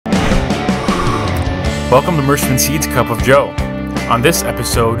Welcome to Mershman Seeds Cup of Joe. On this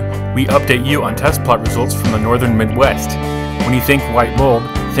episode, we update you on test plot results from the northern Midwest. When you think white mold,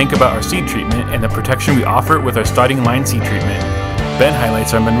 think about our seed treatment and the protection we offer with our starting line seed treatment. Ben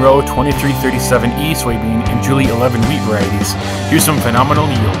highlights our Monroe 2337E soybean and Julie 11 wheat varieties. Here's some phenomenal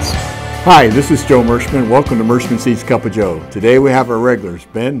yields. Hi, this is Joe Mershman. Welcome to Mershman Seeds Cup of Joe. Today we have our regulars,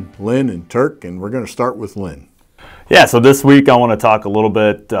 Ben, Lynn, and Turk, and we're going to start with Lynn. Yeah, so this week I want to talk a little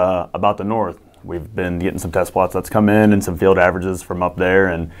bit about the north. We've been getting some test plots that's come in and some field averages from up there,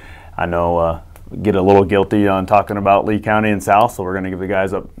 and I know get a little guilty on talking about Lee County and South, so we're going to give the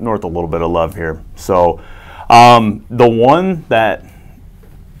guys up north a little bit of love here. So the one that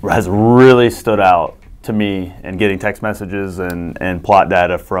has really stood out to me in getting text messages and plot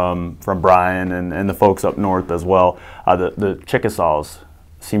data from Brian and the folks up north as well, the Chickasaws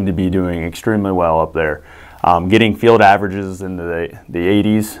seem to be doing extremely well up there. Getting field averages into the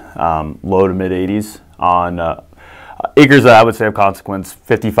 80s, low to mid 80s on acres that I would say of consequence,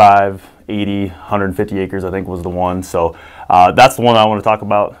 55, 80, 150 acres I think was the one. So that's the one I want to talk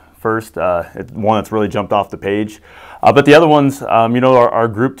about first. It's one that's really jumped off the page. But the other ones, our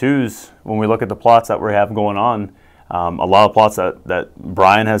group twos, when we look at the plots that we have going on, a lot of plots that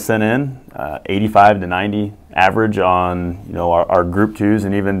Brian has sent in, 85 to 90 average on our group twos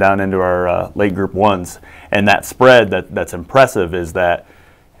and even down into our late group ones. And that spread that's impressive is that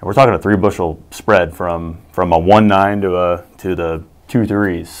we're talking a 3 bushel spread from a 1.9 to the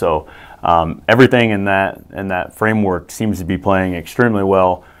 2.3s. So everything in that framework seems to be playing extremely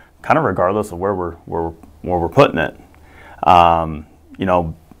well, kind of regardless of where we're putting it. Gertis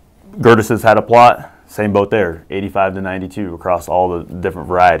has had a plot. Same boat there, 85 to 92 across all the different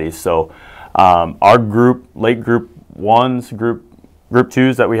varieties. So our group, late group ones, group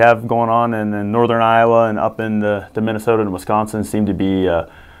twos that we have going on in northern Iowa and up in the Minnesota and Wisconsin seem to be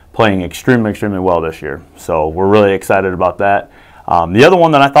playing extremely well this year. So we're really excited about that. The other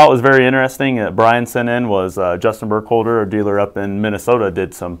one that I thought was very interesting that Brian sent in was Justin Burkholder, a dealer up in Minnesota,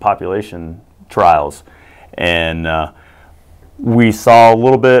 did some population trials. And we saw a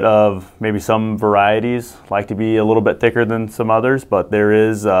little bit of maybe some varieties like to be a little bit thicker than some others, but there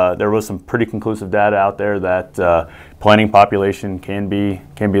was some pretty conclusive data out there that planting population can be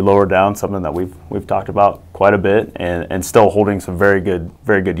lowered down, something that we've talked about quite a bit, and still holding some very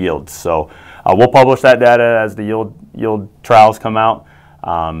good yields. So we'll publish that data as the yield trials come out.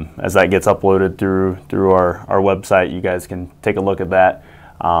 As that gets uploaded through our website, you guys can take a look at that.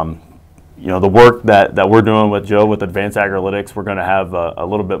 The work that we're doing with Joe with Advanced Agrilytics, we're going to have a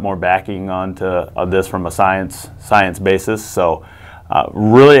little bit more backing onto this from a science basis. So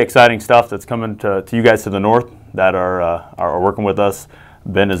really exciting stuff that's coming to you guys to the north that are working with us.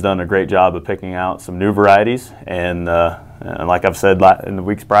 Ben has done a great job of picking out some new varieties, and like I've said in the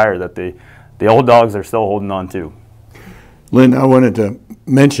weeks prior, that the old dogs are still holding on to. Lynn, I wanted to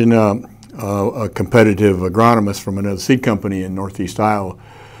mention a competitive agronomist from another seed company in Northeast Iowa.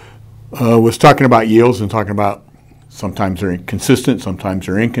 Was talking about yields and talking about sometimes they're consistent, sometimes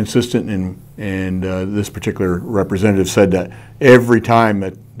they're inconsistent, and this particular representative said that every time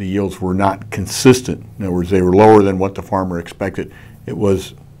that the yields were not consistent, in other words, they were lower than what the farmer expected, it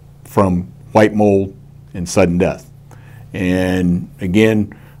was from white mold and sudden death. And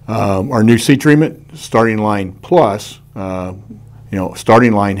again, our new seed treatment, Starting Line Plus,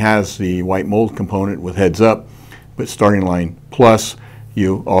 Starting Line has the white mold component with Heads Up, but Starting Line Plus,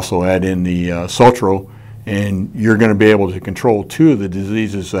 you also add in the Sultro, and you're going to be able to control 2 of the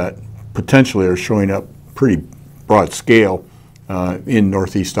diseases that potentially are showing up pretty broad scale in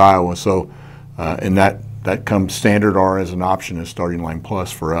Northeast Iowa. So, and that comes standard R as an option as Starting Line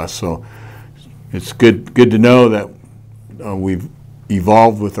Plus for us. So it's good to know that we've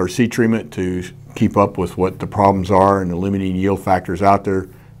evolved with our seed treatment to keep up with what the problems are and the limiting yield factors out there.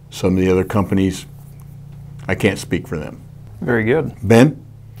 Some of the other companies, I can't speak for them. Very good. Ben?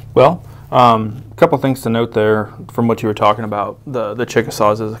 Well, a couple things to note there from what you were talking about. The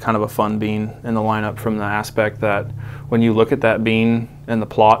Chickasaws is kind of a fun bean in the lineup from the aspect that when you look at that bean in the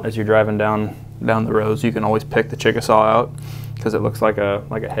plot as you're driving down the rows, you can always pick the Chickasaw out because it looks like a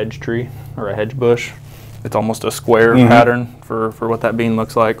hedge tree or a hedge bush. It's almost a square pattern for what that bean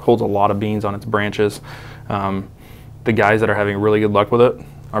looks like. Holds a lot of beans on its branches. The guys that are having really good luck with it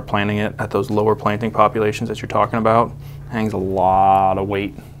are planting it at those lower planting populations that you're talking about. Hangs a lot of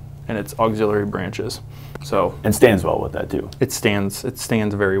weight in its auxiliary branches. So And stands well with that too. It stands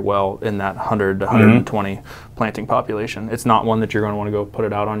very well in that 100 to 120 planting population. It's not one that you're going to want to go put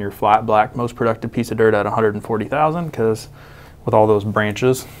it out on your flat black most productive piece of dirt at 140,000 because with all those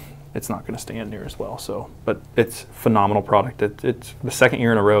branches, it's not going to stand near as well. So, but it's phenomenal product. It's the second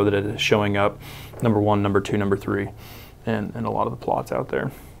year in a row that it is showing up number 1, number 2, number 3, and a lot of the plots out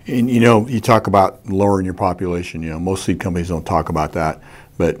there. And you talk about lowering your population. Most seed companies don't talk about that,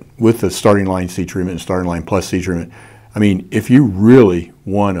 but with the starting line seed treatment and starting line plus seed treatment, I mean, if you really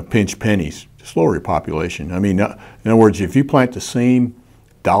want to pinch pennies, just lower your population. I mean, in other words, if you plant the same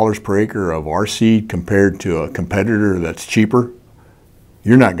dollars per acre of our seed compared to a competitor that's cheaper,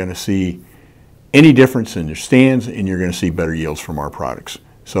 you're not going to see any difference in your stands, and you're going to see better yields from our products.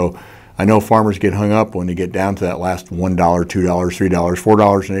 So I know farmers get hung up when they get down to that last $1, $2, $3,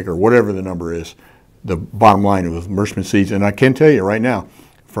 $4 an acre, whatever the number is. The bottom line with Mershman seeds, and I can tell you right now,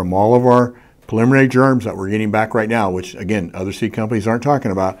 from all of our preliminary germs that we're getting back right now, which again other seed companies aren't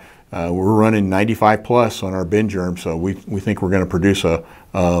talking about, we're running 95 plus on our bin germ, so we think we're going to produce a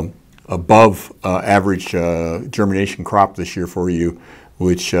above average germination crop this year for you,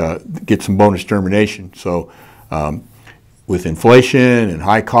 which gets some bonus germination. So with inflation and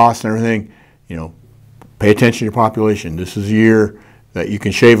high costs and everything, pay attention to your population. This is a year that you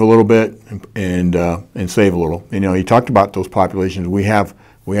can shave a little bit and save a little. You talked about those populations. We have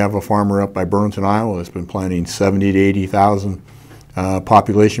a farmer up by Burlington, Iowa that's been planting 70 to 80,000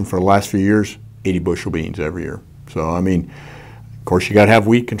 population for the last few years, 80 bushel beans every year. So I mean, of course you got to have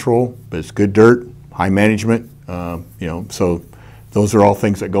weed control, but it's good dirt, high management. So those are all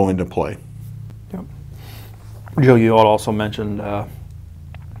things that go into play. Yep. Joe, you also mentioned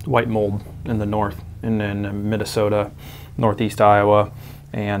white mold in the north, in Minnesota, northeast Iowa,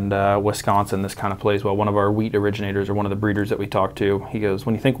 and Wisconsin. This kind of plays well. One of our wheat originators, or one of the breeders that we talked to, he goes,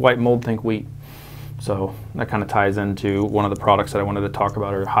 when you think white mold, think wheat. So that kind of ties into one of the products that I wanted to talk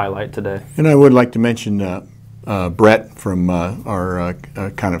about or highlight today. And I would like to mention Brett from our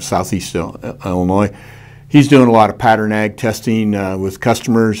kind of southeast Illinois. He's doing a lot of pattern ag testing with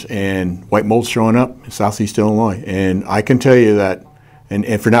customers, and white mold's showing up in southeast Illinois. And I can tell you that, and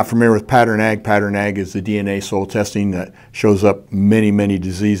if you're not familiar with pattern ag is the DNA soil testing that shows up many, many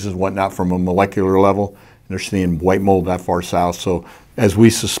diseases and whatnot from a molecular level. And they're seeing white mold that far south. So as we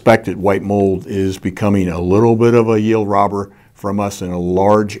suspected, white mold is becoming a little bit of a yield robber from us in a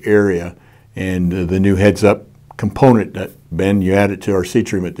large area. And the new heads-up component that, Ben, you added to our seed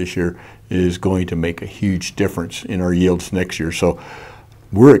treatment this year is going to make a huge difference in our yields next year. So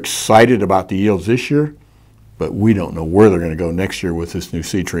we're excited about the yields this year, but we don't know where they're going to go next year with this new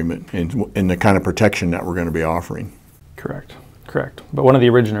seed treatment and the kind of protection that we're going to be offering. Correct. But one of the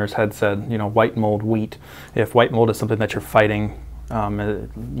originators had said, white mold wheat, if white mold is something that you're fighting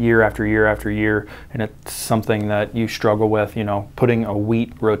year after year after year, and it's something that you struggle with, putting a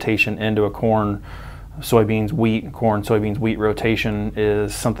wheat rotation into a corn, soybeans, wheat, corn, soybeans, wheat rotation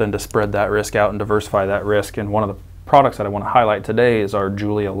is something to spread that risk out and diversify that risk. And one of the products that I want to highlight today is our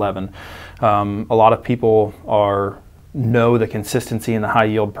Julie 11. A lot of people know the consistency and the high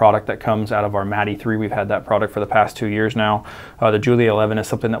yield product that comes out of our Maddie 3. We've had that product for the past 2 years now. The Julie 11 is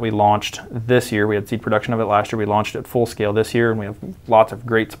something that we launched this year. We had seed production of it last year. We launched it full scale this year, and we have lots of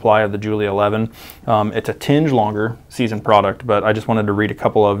great supply of the Julie 11. It's a tinge longer season product, but I just wanted to read a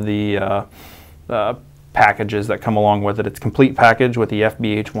couple of the packages that come along with it. It's a complete package with the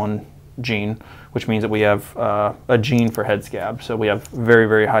FBH1 gene, which means that we have a gene for head scab. So we have very,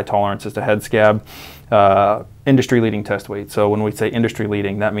 very high tolerances to head scab. Industry leading test weight. So when we say industry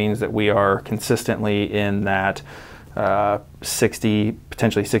leading, that means that we are consistently in that 60,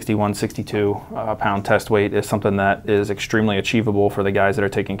 potentially 61, 62 pound test weight is something that is extremely achievable for the guys that are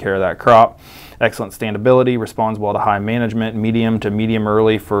taking care of that crop. Excellent standability, responds well to high management, medium to medium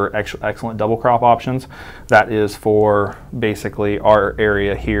early for excellent double crop options. That is for basically our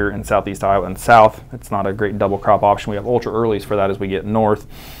area here in southeast Iowa and south. It's not a great double crop option. We have ultra earlies for that as we get north.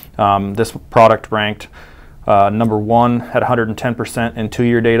 This product ranked number 1 at 110% in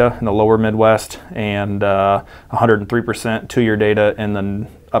 2-year data in the lower Midwest, and 103% 2-year data in the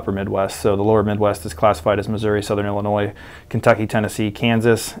upper Midwest. So the lower Midwest is classified as Missouri, Southern Illinois, Kentucky, Tennessee,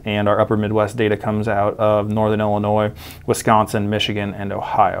 Kansas, and our upper Midwest data comes out of Northern Illinois, Wisconsin, Michigan, and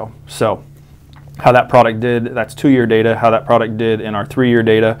Ohio. So how that product did, that's 2-year data, how that product did in our 3-year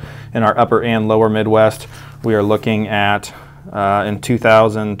data in our upper and lower Midwest, we are looking at in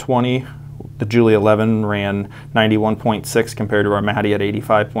 2020, the Julie 11 ran 91.6 compared to our Maddie at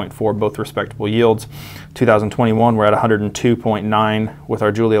 85.4, both respectable yields. 2021, we're at 102.9 with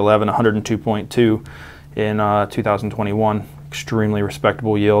our Julie 11, 102.2 in 2021. Extremely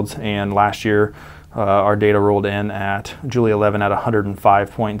respectable yields. And last year, our data rolled in at Julie 11 at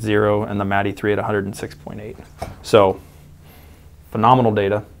 105.0 and the Maddie 3 at 106.8. So phenomenal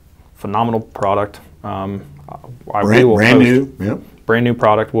data, phenomenal product. Brand new. Yep. brand new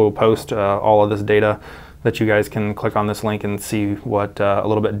product. We'll post all of this data that you guys can click on this link and see what a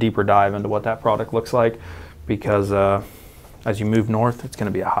little bit deeper dive into what that product looks like, because as you move north, it's going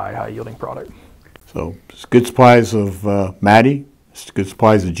to be a high yielding product. So it's good supplies of Maddie, it's good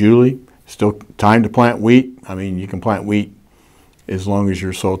supplies of Julie. Still time to plant wheat. I mean, you can plant wheat as long as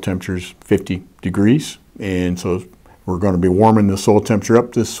your soil temperature is 50 degrees. And so we're going to be warming the soil temperature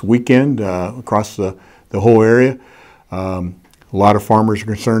up this weekend across the whole area. A lot of farmers are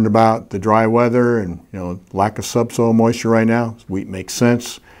concerned about the dry weather and lack of subsoil moisture right now. Wheat makes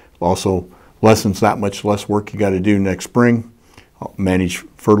sense. Also lessens that much less work you got to do next spring. Manage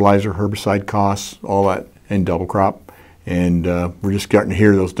fertilizer, herbicide costs, all that, and double crop. And we're just starting to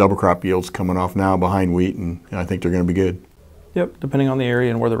hear those double crop yields coming off now behind wheat, and I think they're going to be good. Yep, depending on the area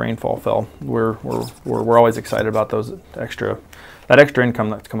and where the rainfall fell, we're always excited about that extra income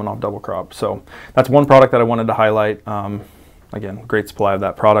that's coming off double crop. So that's one product that I wanted to highlight. Again, great supply of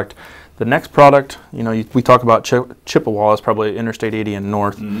that product. The next product, we talk about Chippewa is probably Interstate 80 and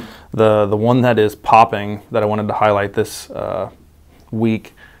north. Mm-hmm. The one that is popping that I wanted to highlight this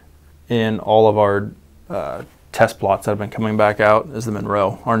week in all of our test plots that have been coming back out is the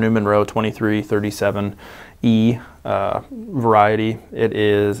Monroe, our new Monroe 2337E variety. It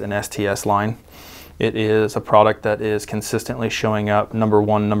is an STS line. It is a product that is consistently showing up number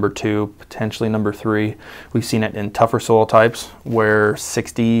 1, number 2, potentially number 3. We've seen it in tougher soil types where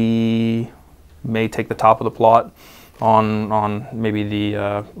 60 may take the top of the plot on maybe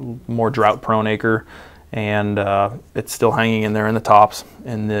the more drought-prone acre, and it's still hanging in there in the tops.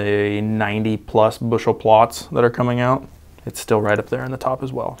 In the 90-plus bushel plots that are coming out, it's still right up there in the top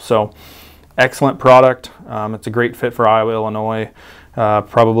as well. So excellent product. It's a great fit for Iowa, Illinois.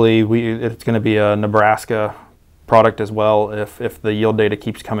 Probably it's going to be a Nebraska product as well if the yield data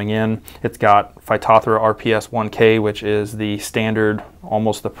keeps coming in. It's got Phytophthora RPS 1K, which is the standard,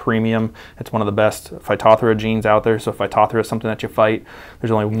 almost the premium. It's one of the best Phytophthora genes out there. So Phytophthora is something that you fight.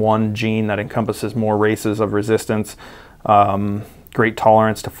 There's only one gene that encompasses more races of resistance. Great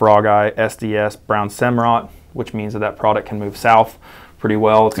tolerance to frog eye, SDS, brown stem rot, which means that product can move south pretty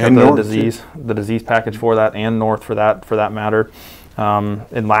well. It's got the disease package for that, and north for that matter.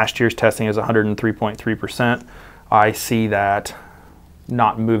 In last year's testing is 103.3%. I see that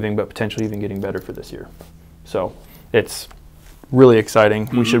not moving, but potentially even getting better for this year. So it's really exciting.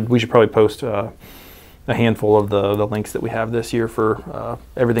 Mm-hmm. We should probably post a handful of the links that we have this year for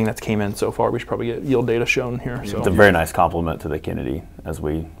everything that's came in so far. We should probably get yield data shown here. So it's a very nice complement to the Kennedy as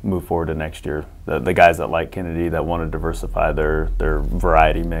we move forward to next year. The guys that like Kennedy, that want to diversify their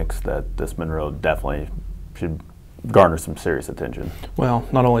variety mix, that this Monroe definitely should garner some serious attention. Well,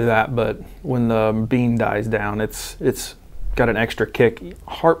 not only that, but when the bean dies down, it's got an extra kick,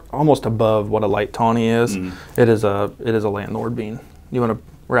 almost above what a light tawny is. Mm. It is a landlord bean. You want to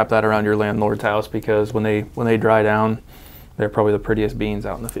wrap that around your landlord's house, because when they dry down, they're probably the prettiest beans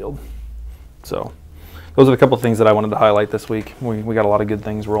out in the field. So those are the couple of things that I wanted to highlight this week. We got a lot of good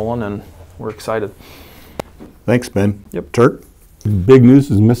things rolling, and we're excited. Thanks, Ben. Yep. Turk? Big news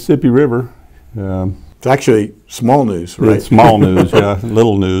is Mississippi River. It's actually small news, right? It's small news, yeah,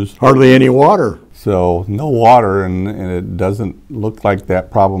 little news. Hardly any water. So no water, and it doesn't look like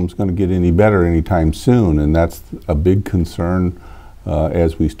that problem's going to get any better anytime soon, and that's a big concern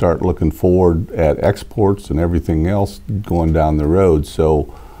as we start looking forward at exports and everything else going down the road.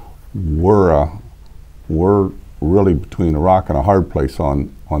 So we're really between a rock and a hard place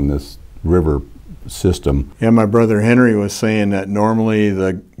on this river system. Yeah, my brother Henry was saying that normally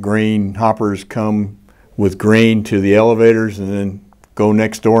the grain hoppers come with grain to the elevators and then go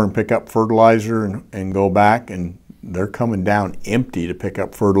next door and pick up fertilizer and go back, and they're coming down empty to pick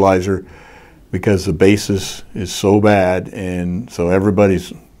up fertilizer because the basis is so bad, and so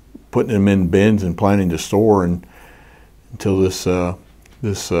everybody's putting them in bins and planning to store until this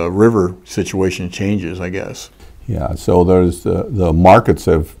river situation changes, I guess. Yeah, so there's the markets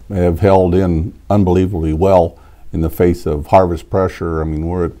have held in unbelievably well in the face of harvest pressure. I mean,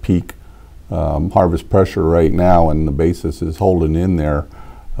 we're at peak harvest pressure right now, and the basis is holding in there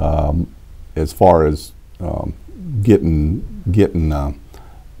as far as getting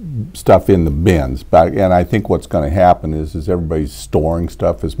stuff in the bins. And I think what's going to happen is everybody's storing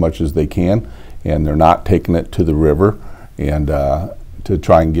stuff as much as they can, and they're not taking it to the river and to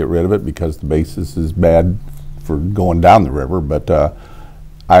try and get rid of it because the basis is bad for going down the river. But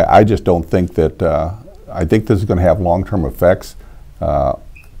I just don't think that, I think this is going to have long-term effects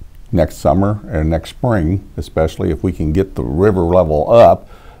next summer and next spring, especially if we can get the river level up.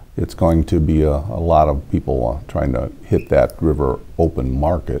 It's going to be a lot of people trying to hit that river open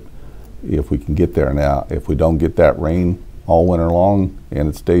market if we can get there now. If we don't get that rain all winter long and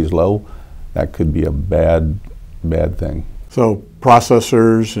it stays low, that could be a bad thing. So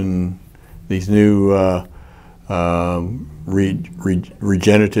processors and these new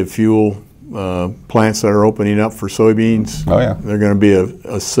regenerative fuel plants that are opening up for soybeans, Oh yeah. they're going to be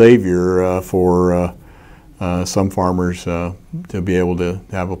a savior for some farmers to be able to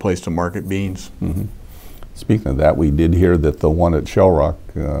have a place to market beans. Mm-hmm. Speaking of that, we did hear that the one at Shell Rock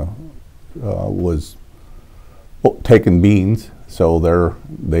was taking beans, so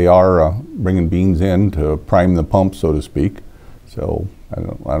they are bringing beans in to prime the pump, so to speak. So I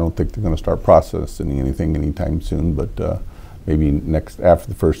don't think they're going to start processing anything anytime soon, but maybe after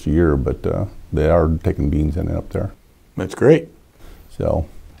the first year. But they are taking beans in up there. That's great. So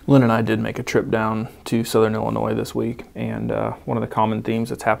Lynn and I did make a trip down to Southern Illinois this week, and one of the common themes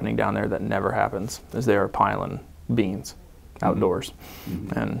that's happening down there that never happens is they are piling beans outdoors.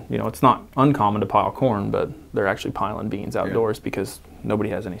 Mm-hmm. And it's not uncommon to pile corn, but they're actually piling beans outdoors because nobody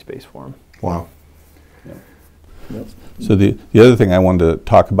has any space for them. Wow. Yeah. Yep. So the other thing I wanted to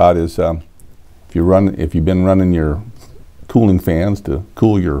talk about is if you've been running your cooling fans to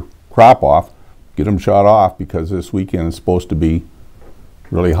cool your crop off, get them shut off, because this weekend is supposed to be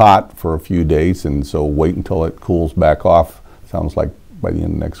really hot for a few days, and so wait until it cools back off. Sounds like by the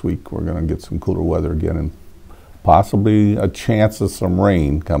end of next week we're going to get some cooler weather again, and possibly a chance of some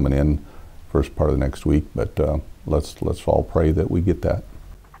rain coming in first part of the next week. But let's all pray that we get that.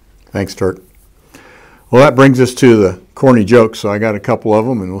 Thanks, Turk. Well, that brings us to the corny jokes. So I got a couple of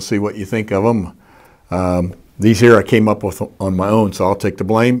them, and we'll see what you think of them. These here I came up with on my own, so I'll take the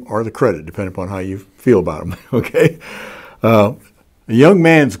blame or the credit, depending upon how you feel about them. Okay. A young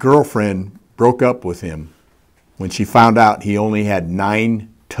man's girlfriend broke up with him when she found out he only had 9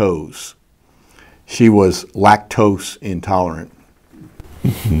 toes. She was lactose intolerant.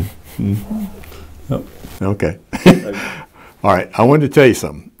 Okay. All right. I wanted to tell you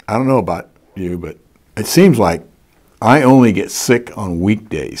something. I don't know about you, but it seems like I only get sick on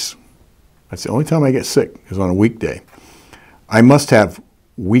weekdays. That's the only time I get sick is on a weekday. I must have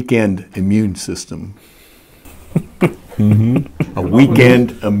weekend immune system. Mm-hmm. A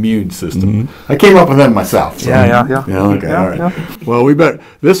weekend immune system. Mm-hmm. I came up with them myself. So. Yeah. Okay, all right. Yeah. Well,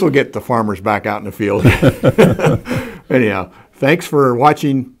 this will get the farmers back out in the field. Anyhow, thanks for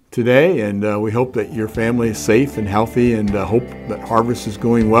watching today, and we hope that your family is safe and healthy, and hope that harvest is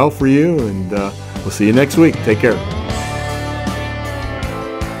going well for you, and we'll see you next week. Take care.